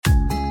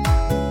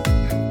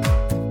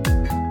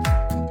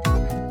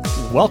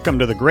Welcome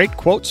to the Great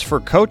Quotes for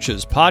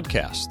Coaches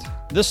podcast.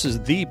 This is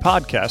the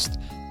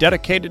podcast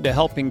dedicated to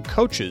helping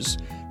coaches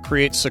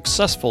create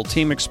successful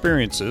team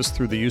experiences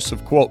through the use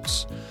of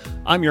quotes.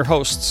 I'm your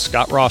host,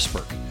 Scott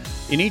Rosberg.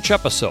 In each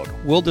episode,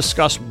 we'll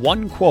discuss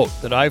one quote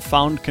that I've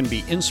found can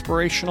be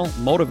inspirational,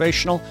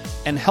 motivational,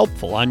 and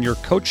helpful on your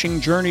coaching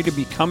journey to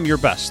become your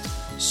best,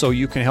 so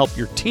you can help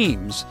your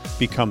teams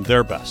become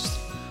their best.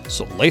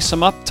 So lace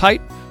them up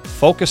tight,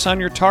 focus on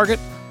your target,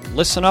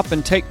 listen up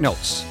and take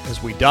notes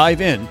as we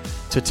dive in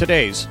to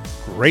today's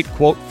Great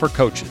Quote for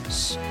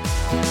Coaches.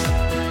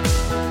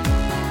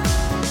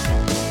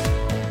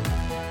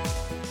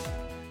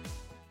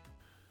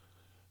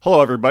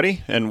 Hello,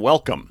 everybody, and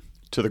welcome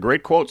to the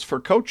Great Quotes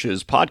for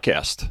Coaches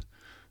podcast.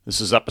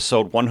 This is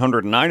episode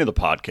 109 of the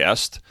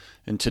podcast,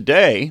 and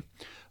today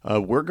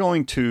we're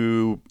going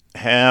to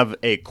have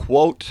a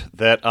quote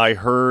that I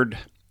heard.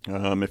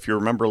 If you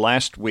remember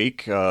last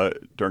week,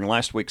 during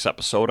last week's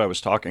episode, I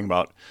was talking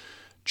about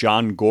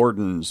John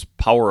Gordon's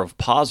Power of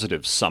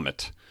Positive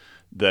Summit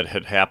that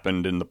had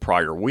happened in the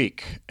prior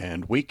week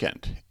and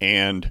weekend.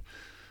 And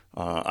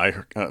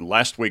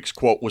last week's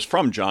quote was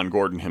from John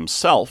Gordon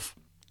himself,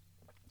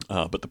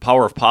 but the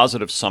Power of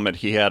Positive Summit,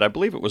 he had, I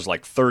believe it was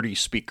like 30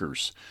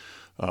 speakers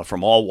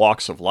from all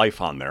walks of life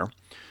on there,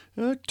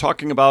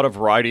 talking about a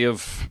variety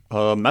of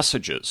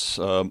messages,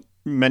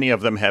 many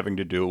of them having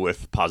to do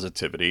with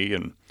positivity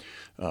and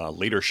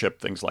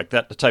leadership, things like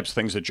that, the types of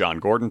things that John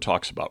Gordon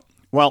talks about.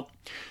 Well,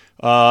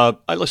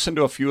 I listened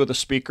to a few of the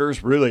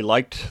speakers, really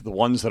liked the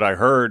ones that I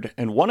heard,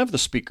 and one of the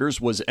speakers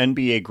was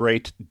NBA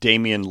great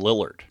Damian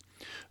Lillard,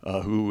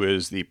 who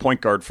is the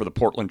point guard for the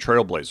Portland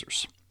Trail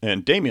Blazers.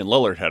 And Damian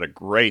Lillard had a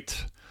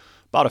great,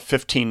 about a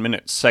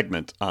 15-minute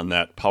segment on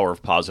that Power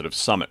of Positive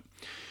Summit.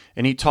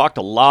 And he talked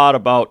a lot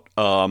about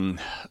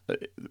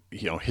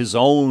his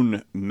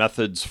own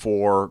methods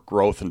for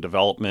growth and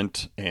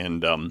development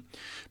and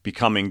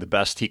becoming the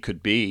best he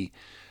could be.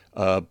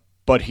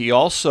 But he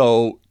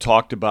also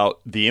talked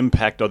about the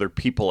impact other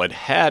people had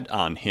had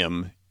on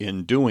him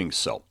in doing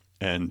so.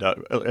 And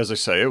as I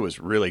say, it was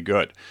really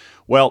good.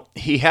 Well,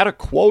 he had a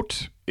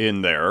quote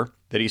in there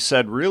that he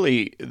said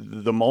really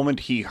the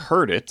moment he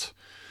heard it,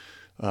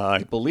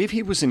 I believe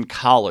he was in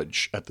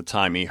college at the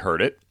time he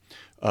heard it,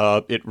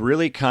 it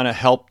really kind of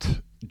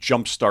helped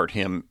jumpstart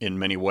him in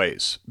many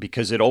ways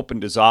because it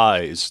opened his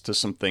eyes to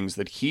some things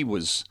that he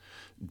was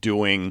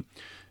doing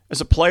as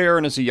a player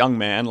and as a young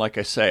man. Like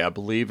I say, I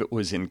believe it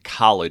was in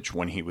college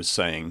when he was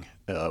saying,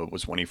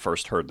 was when he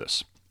first heard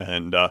this.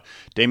 And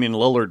Damian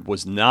Lillard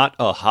was not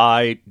a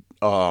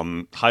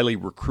highly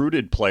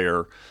recruited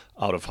player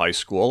out of high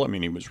school. I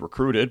mean, he was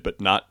recruited, but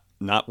not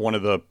one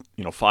of the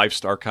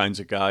five-star kinds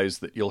of guys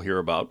that you'll hear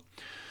about.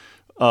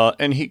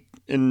 And he,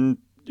 in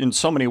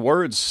so many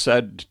words,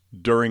 said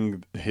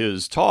during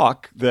his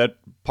talk that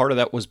part of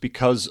that was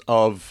because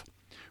of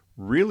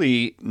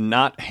really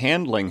not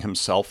handling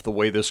himself the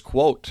way this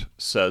quote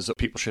says that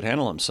people should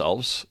handle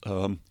themselves.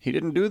 He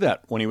didn't do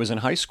that when he was in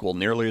high school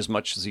nearly as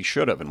much as he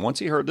should have. And once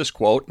he heard this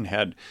quote and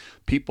had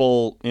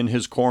people in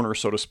his corner,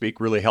 so to speak,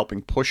 really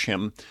helping push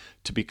him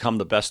to become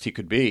the best he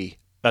could be,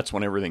 that's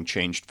when everything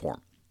changed for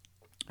him.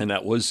 And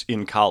that was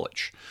in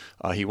college.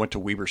 He went to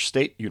Weber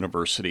State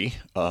University.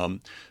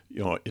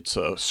 It's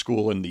a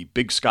school in the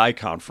Big Sky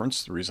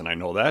Conference. The reason I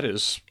know that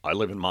is I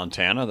live in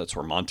Montana. That's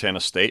where Montana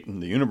State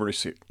and the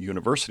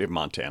University of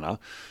Montana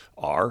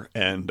are,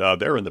 and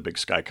they're in the Big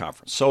Sky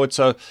Conference. So it's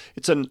a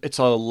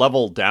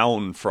level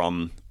down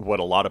from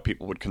what a lot of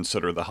people would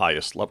consider the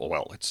highest level.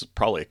 Well, it's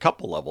probably a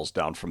couple levels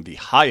down from the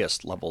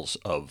highest levels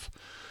of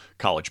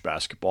college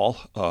basketball.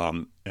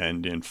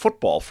 And in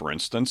football, for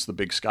instance, the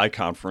Big Sky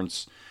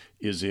Conference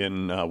is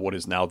in what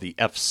is now the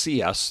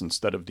FCS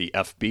instead of the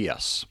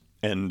FBS.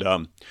 And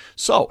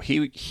so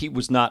he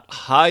was not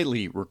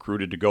highly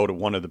recruited to go to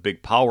one of the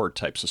big power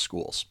types of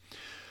schools.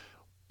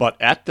 But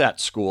at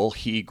that school,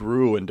 he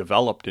grew and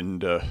developed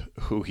into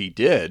who he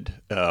did,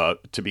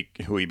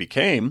 who he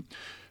became.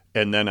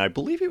 And then I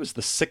believe he was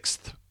the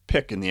 6th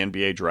pick in the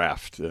NBA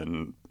draft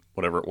and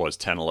whatever it was,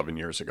 10, 11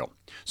 years ago.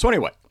 So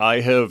anyway,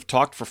 I have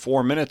talked for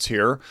 4 minutes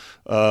here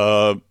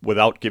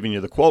without giving you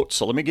the quote.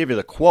 So let me give you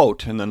the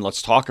quote, and then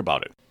let's talk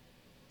about it.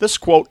 This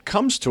quote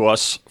comes to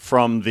us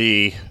from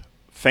the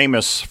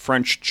famous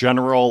French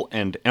general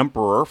and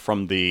emperor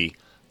from the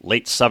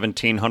late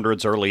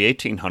 1700s, early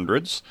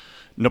 1800s,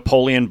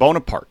 Napoleon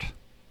Bonaparte.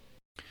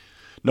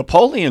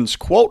 Napoleon's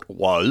quote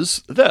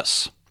was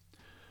this: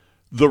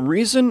 "The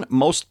reason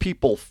most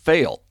people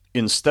fail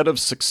instead of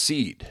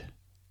succeed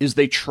is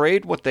they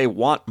trade what they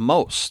want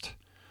most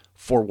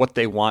for what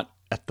they want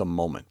at the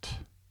moment."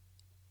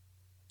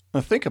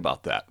 Now think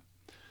about that.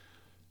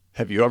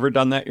 Have you ever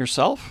done that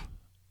yourself?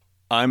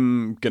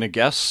 I'm going to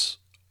guess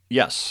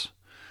yes,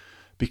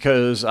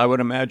 because I would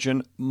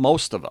imagine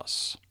most of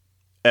us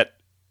at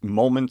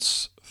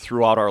moments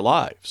throughout our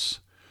lives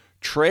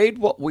trade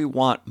what we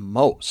want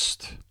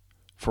most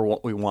for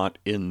what we want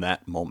in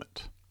that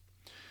moment.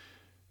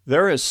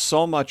 There is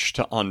so much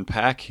to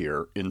unpack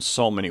here in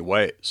so many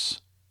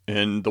ways.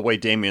 And the way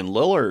Damian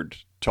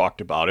Lillard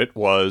talked about it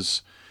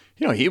was,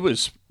 he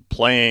was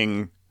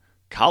playing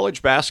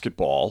college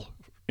basketball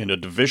in a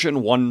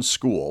Division I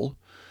school,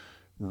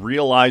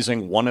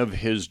 realizing one of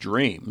his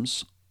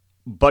dreams,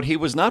 but he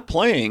was not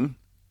playing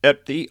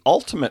at the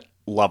ultimate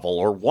level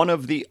or one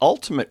of the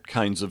ultimate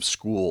kinds of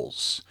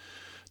schools.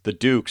 The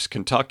Dukes,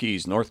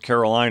 Kentuckys, North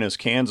Carolinas,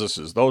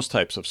 Kansases, those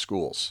types of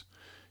schools.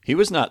 He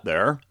was not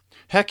there.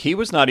 Heck, he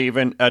was not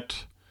even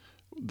at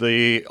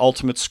the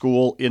ultimate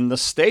school in the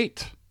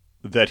state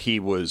that he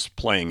was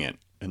playing in.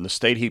 And the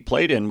state he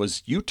played in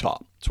was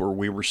Utah. It's where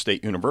Weber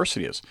State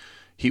University is.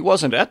 He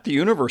wasn't at the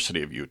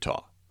University of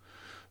Utah.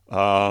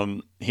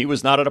 He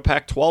was not at a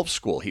Pac-12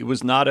 school. He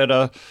was not at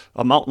a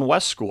Mountain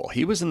West school.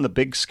 He was in the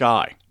Big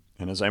Sky.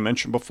 And as I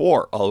mentioned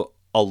before,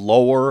 a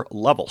lower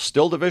level.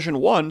 Still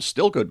Division I,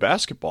 still good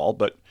basketball,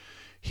 but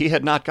he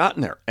had not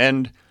gotten there.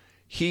 And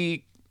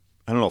he,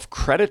 I don't know if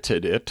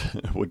credited it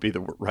would be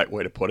the right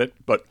way to put it,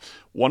 but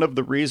one of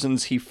the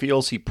reasons he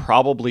feels he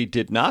probably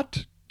did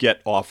not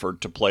get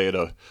offered to play at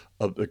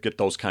get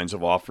those kinds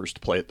of offers to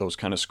play at those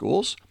kind of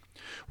schools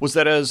was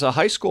that as a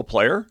high school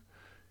player,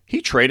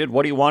 he traded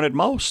what he wanted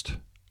most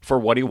for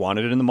what he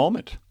wanted in the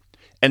moment.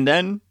 And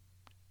then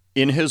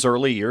in his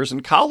early years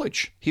in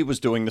college, he was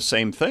doing the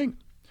same thing.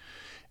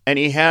 And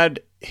he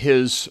had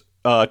his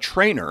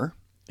trainer,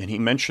 and he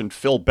mentioned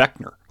Phil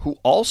Beckner, who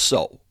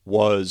also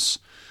was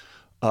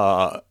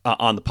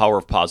on the Power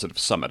of Positive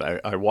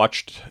Summit. I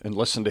watched and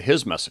listened to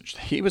his message.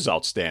 He was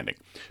outstanding.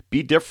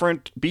 Be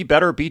different, be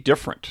better, be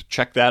different.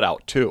 Check that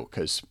out too,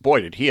 because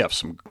boy, did he have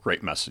some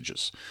great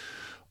messages.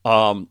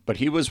 But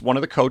he was one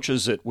of the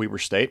coaches at Weber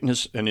State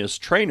and his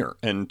trainer,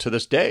 and to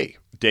this day,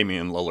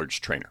 Damian Lillard's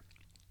trainer.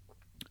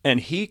 And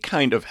he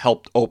kind of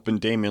helped open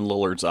Damian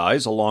Lillard's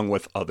eyes, along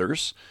with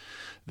others,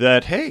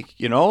 that, hey,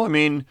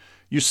 you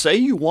say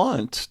you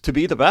want to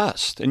be the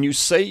best, and you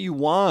say you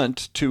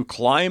want to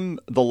climb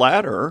the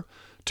ladder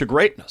to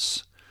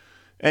greatness.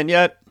 And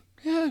yet,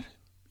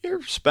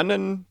 you're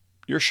spending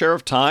your share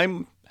of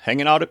time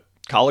hanging out at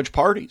college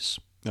parties,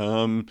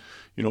 going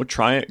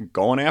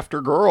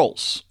after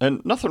girls.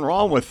 And nothing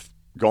wrong with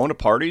going to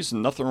parties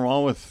and nothing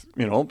wrong with,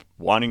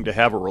 wanting to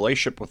have a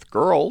relationship with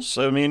girls.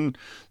 I mean,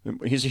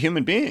 he's a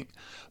human being.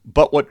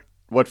 But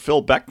what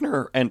Phil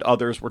Beckner and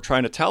others were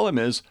trying to tell him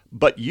is,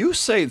 but you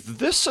say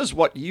this is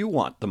what you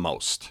want the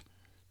most,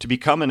 to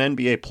become an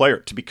NBA player,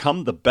 to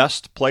become the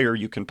best player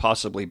you can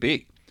possibly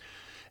be.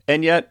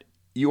 And yet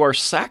you are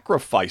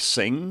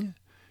sacrificing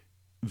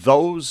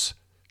the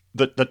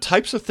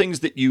types of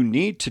things that you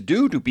need to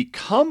do to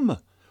become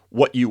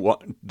what you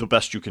want, the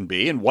best you can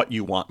be and what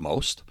you want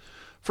most,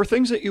 for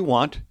things that you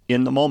want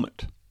in the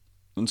moment.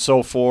 And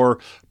so for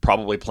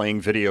probably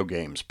playing video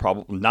games,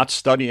 probably not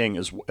studying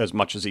as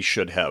much as he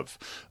should have,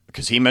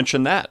 because he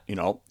mentioned that,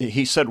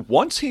 he said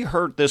once he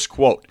heard this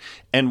quote,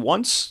 and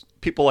once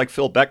people like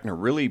Phil Beckner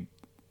really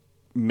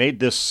made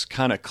this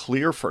kind of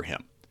clear for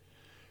him,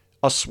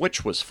 a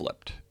switch was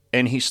flipped.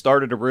 And he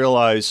started to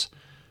realize,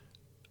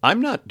 I'm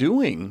not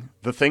doing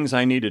the things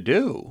I need to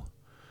do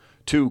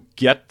to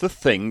get the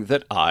thing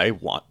that I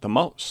want the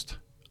most.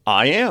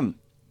 I am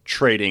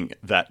trading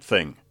that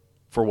thing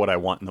for what I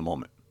want in the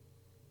moment.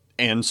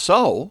 And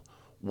so,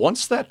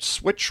 once that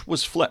switch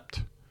was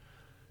flipped,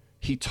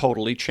 he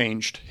totally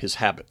changed his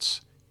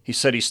habits. He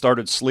said he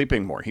started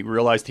sleeping more. He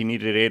realized he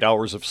needed 8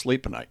 hours of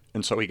sleep a night,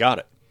 and so he got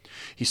it.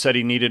 He said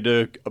he needed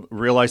to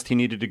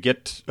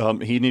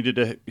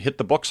hit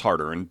the books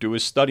harder and do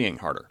his studying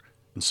harder,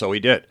 and so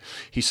he did.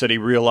 He said he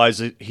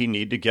realized that he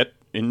needed to get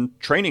in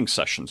training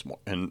sessions more,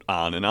 and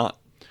on and on.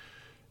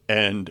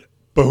 And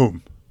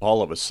boom,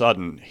 all of a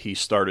sudden, he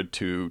started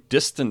to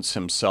distance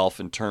himself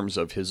in terms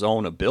of his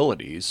own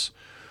abilities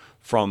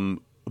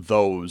from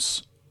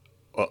those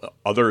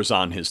others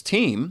on his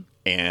team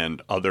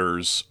and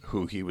others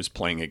who he was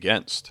playing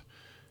against.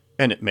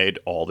 And it made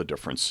all the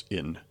difference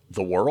in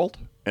the world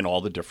and all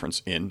the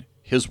difference in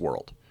his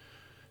world.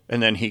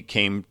 And then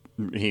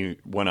he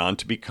went on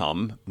to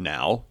become,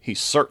 now, he's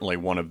certainly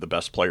one of the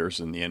best players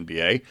in the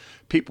NBA.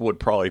 People would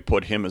probably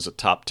put him as a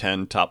top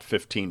 10, top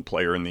 15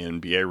 player in the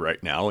NBA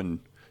right now in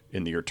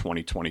the year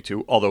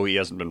 2022, although he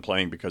hasn't been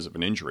playing because of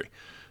an injury.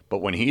 But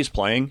when he's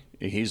playing,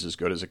 he's as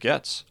good as it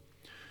gets.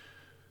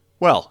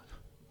 Well,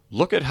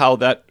 look at how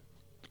that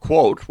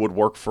quote would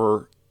work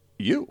for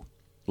you.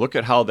 Look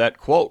at how that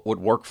quote would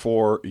work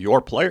for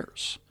your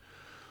players.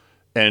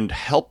 And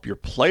help your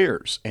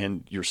players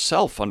and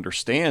yourself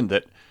understand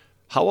that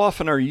how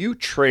often are you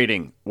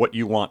trading what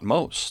you want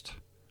most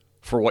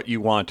for what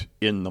you want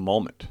in the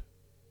moment?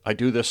 I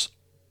do this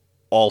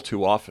all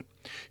too often.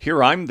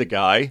 Here I'm the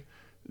guy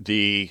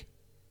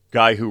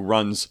who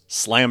runs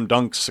Slam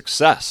Dunk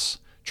Success,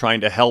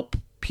 trying to help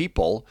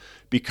people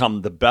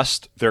become the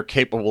best they're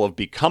capable of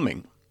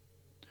becoming.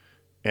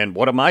 And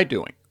what am I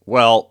doing?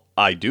 Well,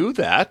 I do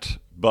that,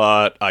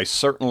 but I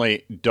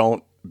certainly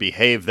don't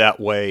behave that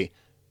way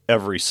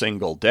every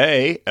single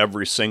day,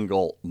 every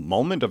single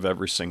moment of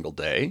every single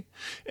day.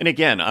 And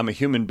again, I'm a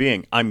human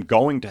being. I'm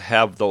going to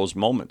have those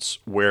moments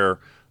where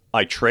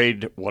I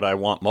trade what I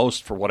want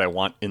most for what I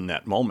want in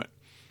that moment.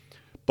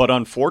 But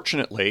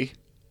unfortunately,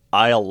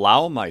 I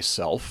allow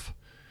myself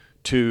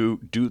to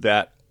do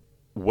that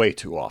way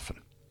too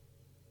often.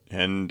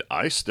 And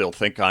I still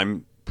think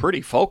I'm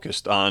pretty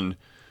focused on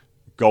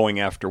going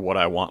after what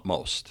I want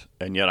most.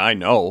 And yet I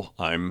know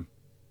I'm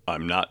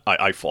not,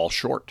 I fall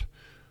short.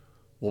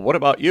 Well, what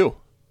about you?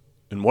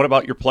 And what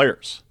about your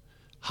players?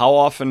 How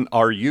often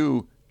are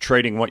you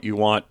trading what you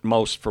want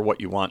most for what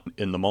you want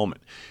in the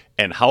moment?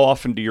 And how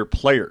often do your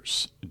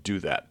players do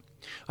that?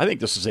 I think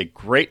this is a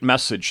great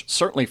message,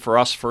 certainly for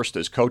us first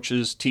as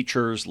coaches,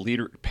 teachers,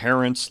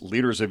 parents,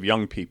 leaders of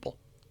young people.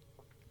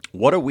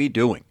 What are we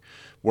doing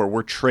where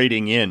we're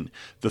trading in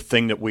the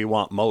thing that we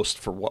want most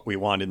for what we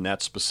want in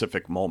that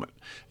specific moment?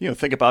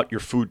 Think about your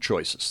food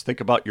choices. Think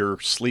about your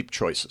sleep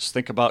choices.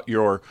 Think about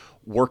your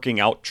working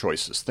out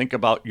choices. Think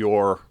about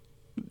your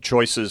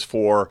choices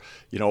for,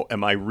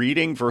 am I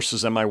reading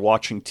versus am I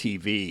watching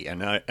TV?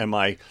 And am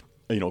I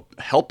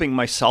helping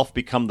myself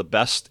become the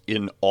best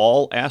in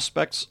all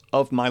aspects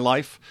of my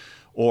life,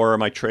 or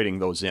am I trading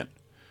those in?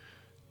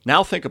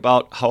 Now think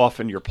about how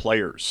often your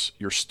players,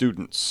 your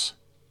students,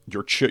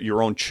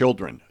 your own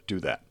children do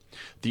that.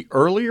 The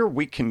earlier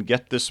we can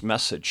get this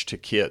message to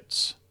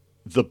kids,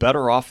 the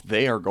better off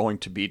they are going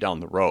to be down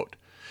the road.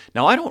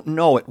 Now, I don't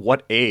know at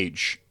what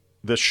age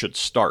this should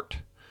start.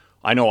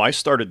 I know I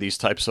started these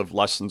types of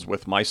lessons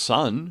with my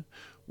son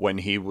when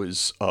he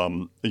was,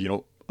 a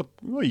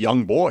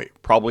young boy,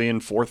 probably in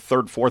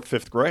third, fourth,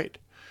 fifth grade.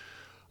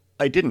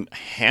 I didn't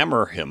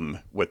hammer him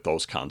with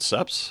those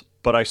concepts,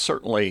 but I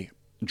certainly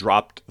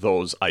dropped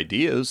those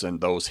ideas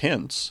and those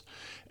hints.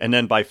 And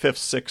then by fifth,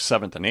 sixth,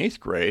 seventh, and eighth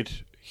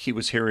grade, he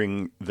was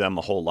hearing them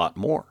a whole lot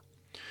more.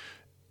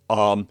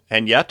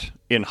 And yet,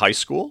 in high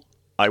school,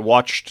 I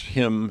watched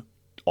him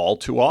all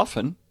too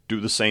often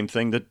do the same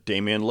thing that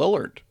Damian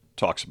Lillard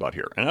talks about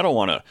here. And I don't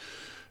want to,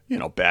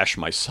 bash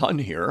my son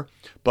here,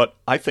 but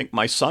I think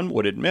my son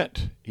would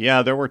admit,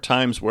 there were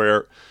times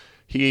where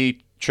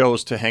he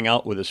chose to hang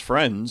out with his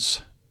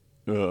friends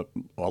a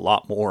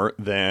lot more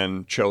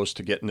than chose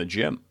to get in the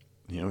gym.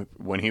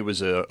 When he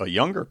was a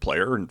younger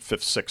player in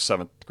fifth, sixth,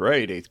 seventh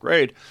grade, eighth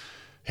grade,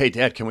 hey,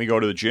 Dad, can we go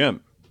to the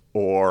gym?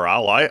 Or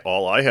all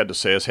I had to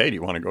say is, hey, do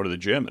you want to go to the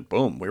gym? And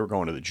boom, we were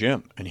going to the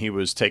gym. And he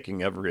was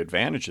taking every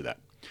advantage of that.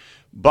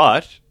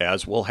 But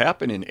as will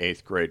happen in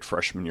eighth grade,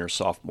 freshman year,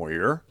 sophomore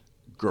year,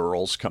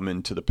 girls come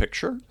into the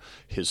picture.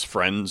 His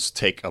friends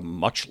play a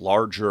much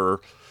larger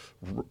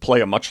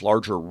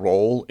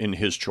role in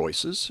his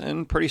choices.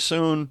 And pretty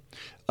soon,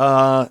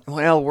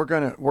 we're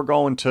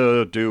going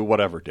to do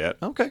whatever, Dad.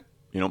 Okay.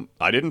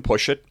 I didn't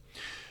push it.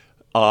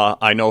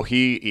 I know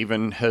he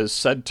even has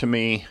said to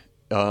me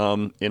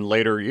in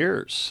later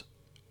years,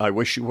 I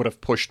wish you would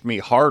have pushed me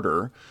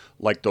harder,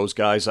 like those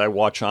guys I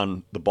watch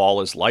on the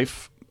Ball is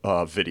Life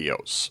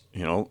videos,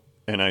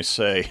 and I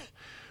say,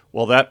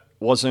 well, that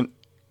wasn't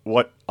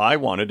what I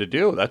wanted to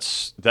do.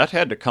 That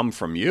had to come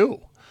from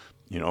you,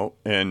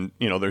 and,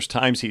 there's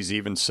times he's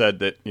even said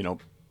that,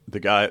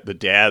 the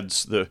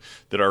dads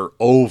that are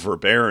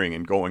overbearing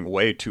and going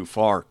way too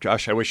far.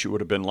 Gosh, I wish you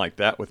would have been like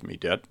that with me,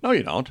 Dad. No,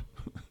 you don't.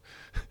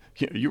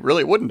 You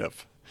really wouldn't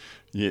have,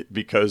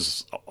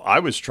 because I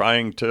was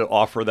trying to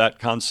offer that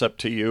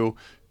concept to you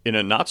in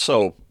a not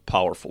so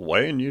powerful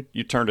way, and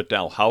you turned it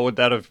down. How would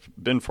that have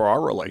been for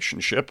our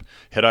relationship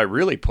had I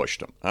really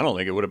pushed him? I don't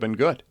think it would have been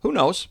good. Who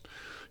knows?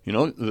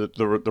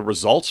 The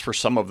results for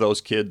some of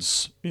those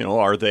kids,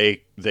 are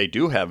they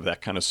do have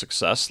that kind of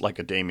success like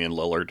a Damian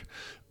Lillard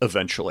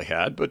eventually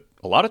had, but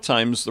a lot of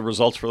times the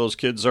results for those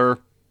kids are,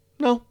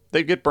 no,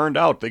 they get burned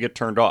out, they get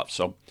turned off.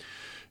 So,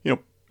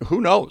 who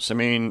knows? I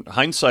mean,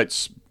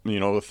 hindsight's,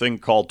 a thing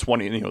called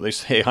 20, they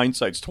say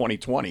hindsight's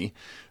 20/20.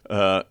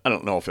 I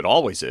don't know if it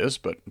always is,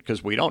 but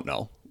because we don't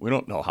know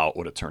how it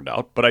would have turned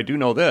out. But I do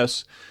know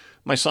this.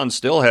 My son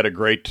still had a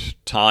great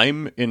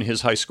time in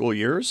his high school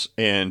years,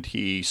 and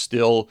he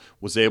still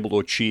was able to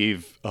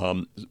achieve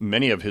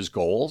many of his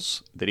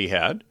goals that he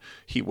had.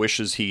 He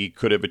wishes he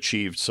could have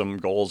achieved some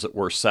goals that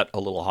were set a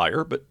little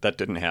higher, but that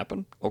didn't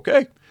happen.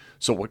 Okay,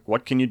 so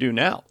what can you do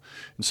now?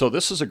 And so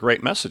this is a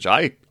great message.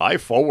 I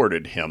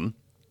forwarded him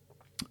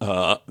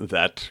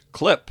that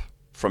clip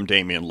from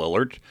Damian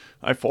Lillard.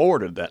 I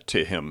forwarded that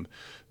to him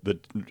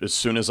as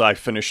soon as I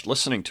finished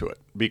listening to it,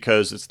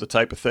 because it's the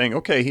type of thing,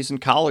 okay, he's in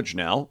college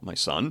now, my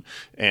son,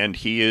 and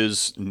he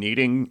is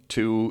needing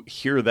to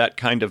hear that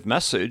kind of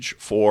message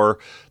for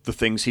the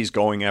things he's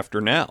going after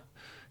now.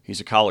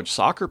 He's a college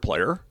soccer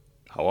player.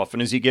 How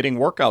often is he getting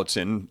workouts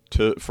in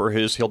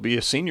he'll be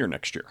a senior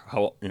next year?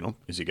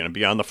 Is he going to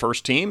be on the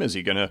first team? Is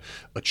he going to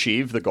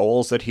achieve the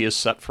goals that he has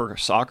set for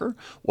soccer?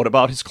 What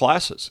about his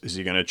classes? Is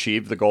he going to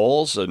achieve the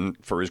goals and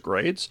for his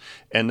grades?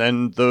 And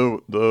then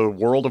the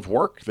world of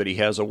work that he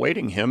has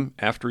awaiting him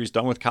after he's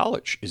done with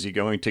college. Is he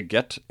going to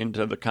get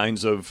into the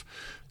kinds of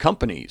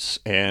companies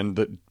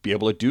and be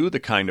able to do the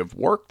kind of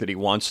work that he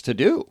wants to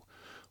do?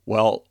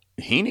 Well,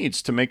 he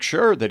needs to make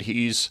sure that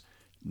he's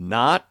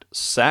not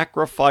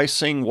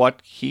sacrificing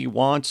what he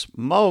wants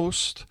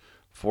most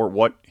for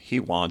what he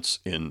wants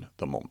in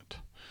the moment.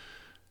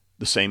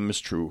 The same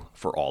is true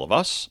for all of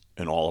us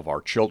and all of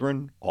our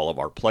children, all of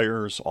our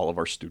players, all of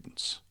our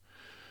students.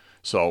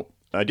 So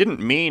I didn't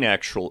mean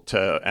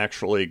to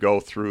actually go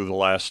through the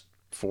last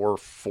four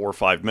or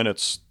 5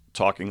 minutes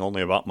talking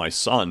only about my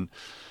son,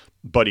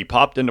 but he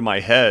popped into my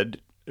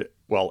head.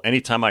 Well,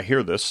 anytime I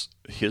hear this,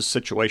 his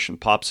situation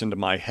pops into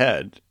my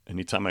head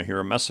anytime I hear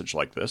a message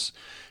like this,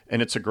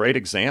 and it's a great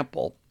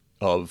example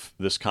of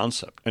this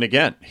concept. And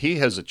again, he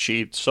has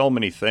achieved so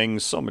many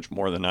things, so much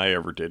more than I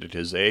ever did at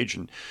his age,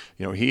 and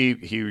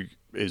he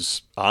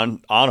is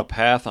on a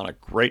path, on a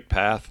great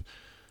path.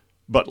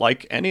 But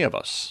like any of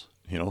us,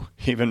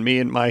 even me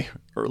in my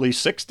early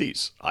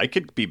 60s, I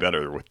could be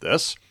better with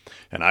this.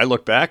 And I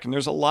look back, and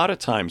there's a lot of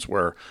times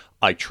where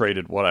I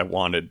traded what I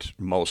wanted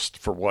most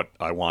for what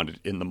I wanted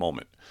in the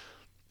moment.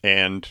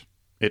 And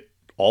it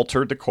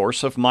altered the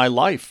course of my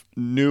life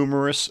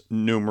numerous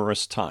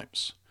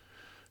times.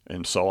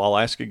 And so I'll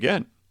ask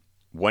again,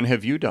 when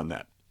have you done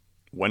that?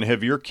 When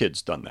have your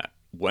kids done that?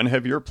 When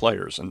have your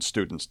players and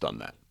students done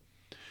that?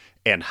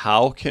 And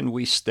how can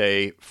we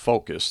stay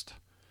focused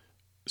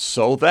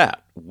so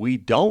that we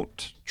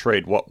don't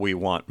trade what we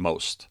want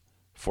most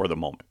for the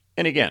moment?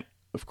 And again,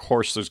 of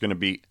course, there's going to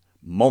be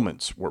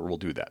moments where we'll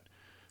do that.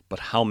 But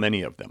how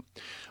many of them?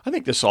 I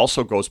think this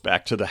also goes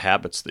back to the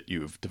habits that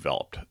you've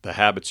developed, the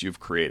habits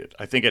you've created.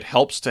 I think it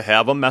helps to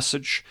have a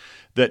message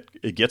that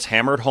it gets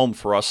hammered home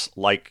for us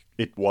like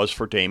it was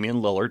for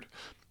Damian Lillard,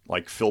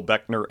 like Phil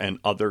Beckner and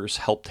others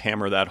helped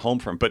hammer that home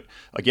for him. But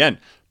again,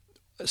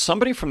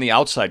 somebody from the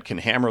outside can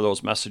hammer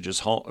those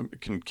messages home,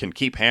 can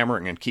keep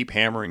hammering and keep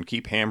hammering,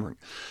 keep hammering.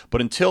 But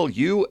until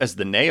you, as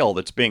the nail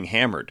that's being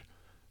hammered,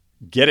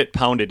 get it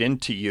pounded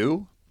into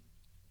you,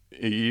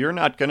 you're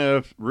not going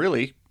to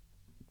really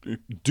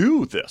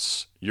do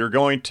this. You're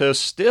going to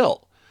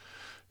still,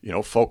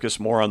 focus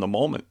more on the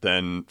moment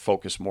than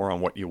focus more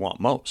on what you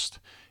want most.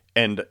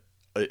 And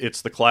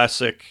it's the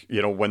classic,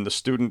 when the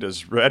student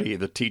is ready,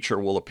 the teacher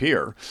will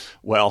appear.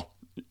 Well,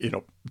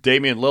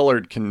 Damian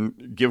Lillard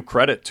can give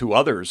credit to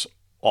others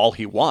all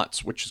he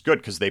wants, which is good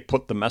because they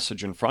put the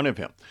message in front of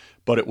him.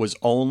 But it was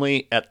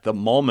only at the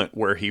moment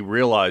where he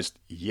realized,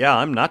 yeah,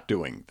 I'm not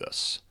doing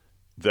this,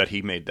 that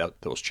he made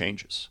those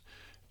changes.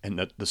 And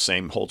that the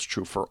same holds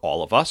true for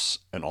all of us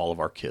and all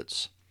of our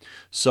kids.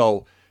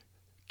 So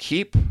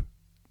keep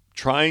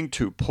trying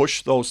to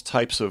push those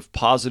types of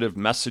positive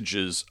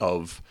messages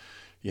of,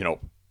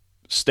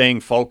 staying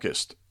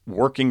focused,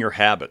 working your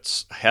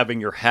habits, having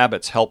your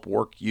habits help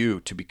work you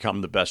to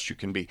become the best you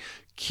can be.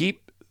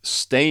 Keep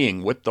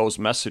staying with those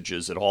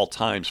messages at all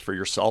times for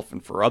yourself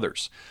and for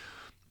others.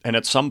 And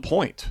at some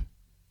point,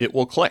 it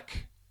will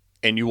click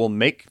and you will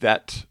make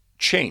that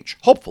change.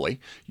 Hopefully,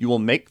 you will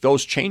make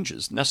those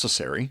changes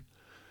necessary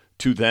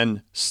to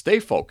then stay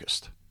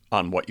focused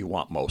on what you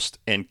want most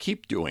and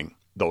keep doing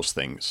those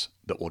things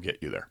that will get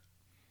you there.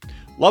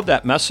 Love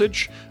that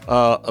message.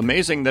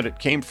 Amazing that it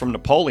came from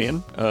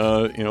Napoleon.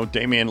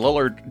 Damian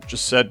Lillard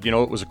just said,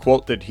 it was a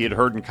quote that he had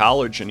heard in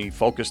college and he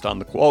focused on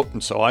the quote.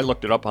 And so I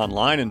looked it up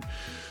online and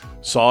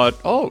saw it.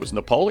 Oh, it was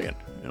Napoleon.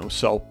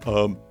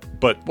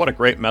 But what a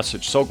great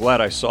message. So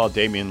glad I saw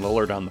Damian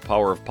Lillard on the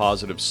Power of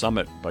Positive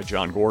Summit by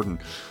John Gordon.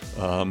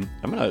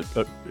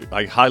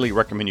 I highly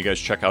recommend you guys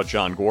check out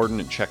John Gordon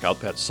and check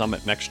out that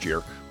summit next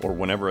year or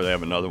whenever they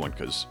have another one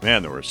because,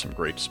 man, there were some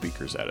great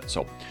speakers at it.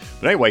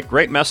 But anyway,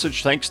 great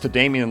message. Thanks to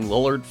Damian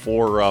Lillard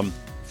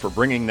for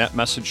bringing that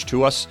message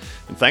to us.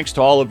 And thanks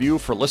to all of you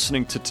for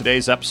listening to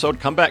today's episode.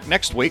 Come back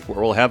next week where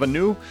we'll have a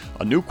new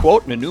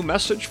quote and a new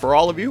message for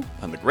all of you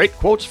on the Great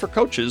Quotes for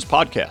Coaches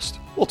podcast.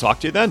 We'll talk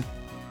to you then.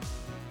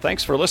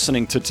 Thanks for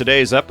listening to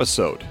today's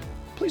episode.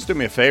 Please do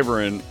me a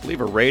favor and leave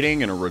a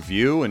rating and a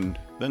review and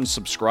then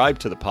subscribe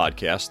to the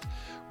podcast.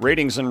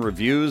 Ratings and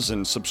reviews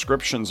and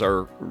subscriptions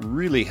are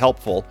really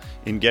helpful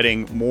in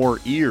getting more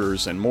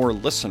ears and more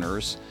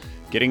listeners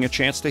getting a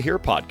chance to hear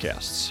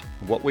podcasts.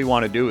 What we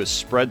want to do is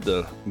spread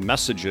the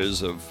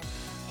messages of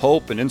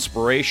hope and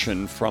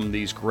inspiration from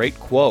these great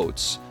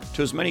quotes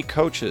to as many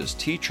coaches,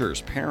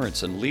 teachers,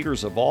 parents, and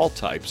leaders of all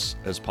types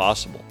as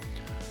possible.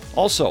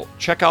 Also,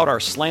 check out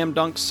our Slam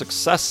Dunk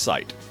Success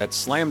site at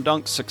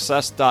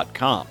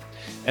slamdunksuccess.com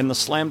and the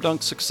Slam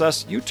Dunk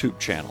Success YouTube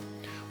channel,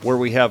 where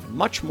we have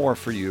much more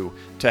for you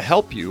to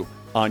help you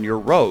on your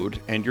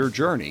road and your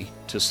journey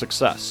to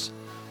success.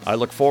 I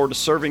look forward to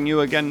serving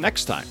you again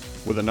next time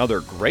with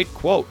another great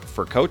quote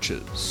for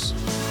coaches.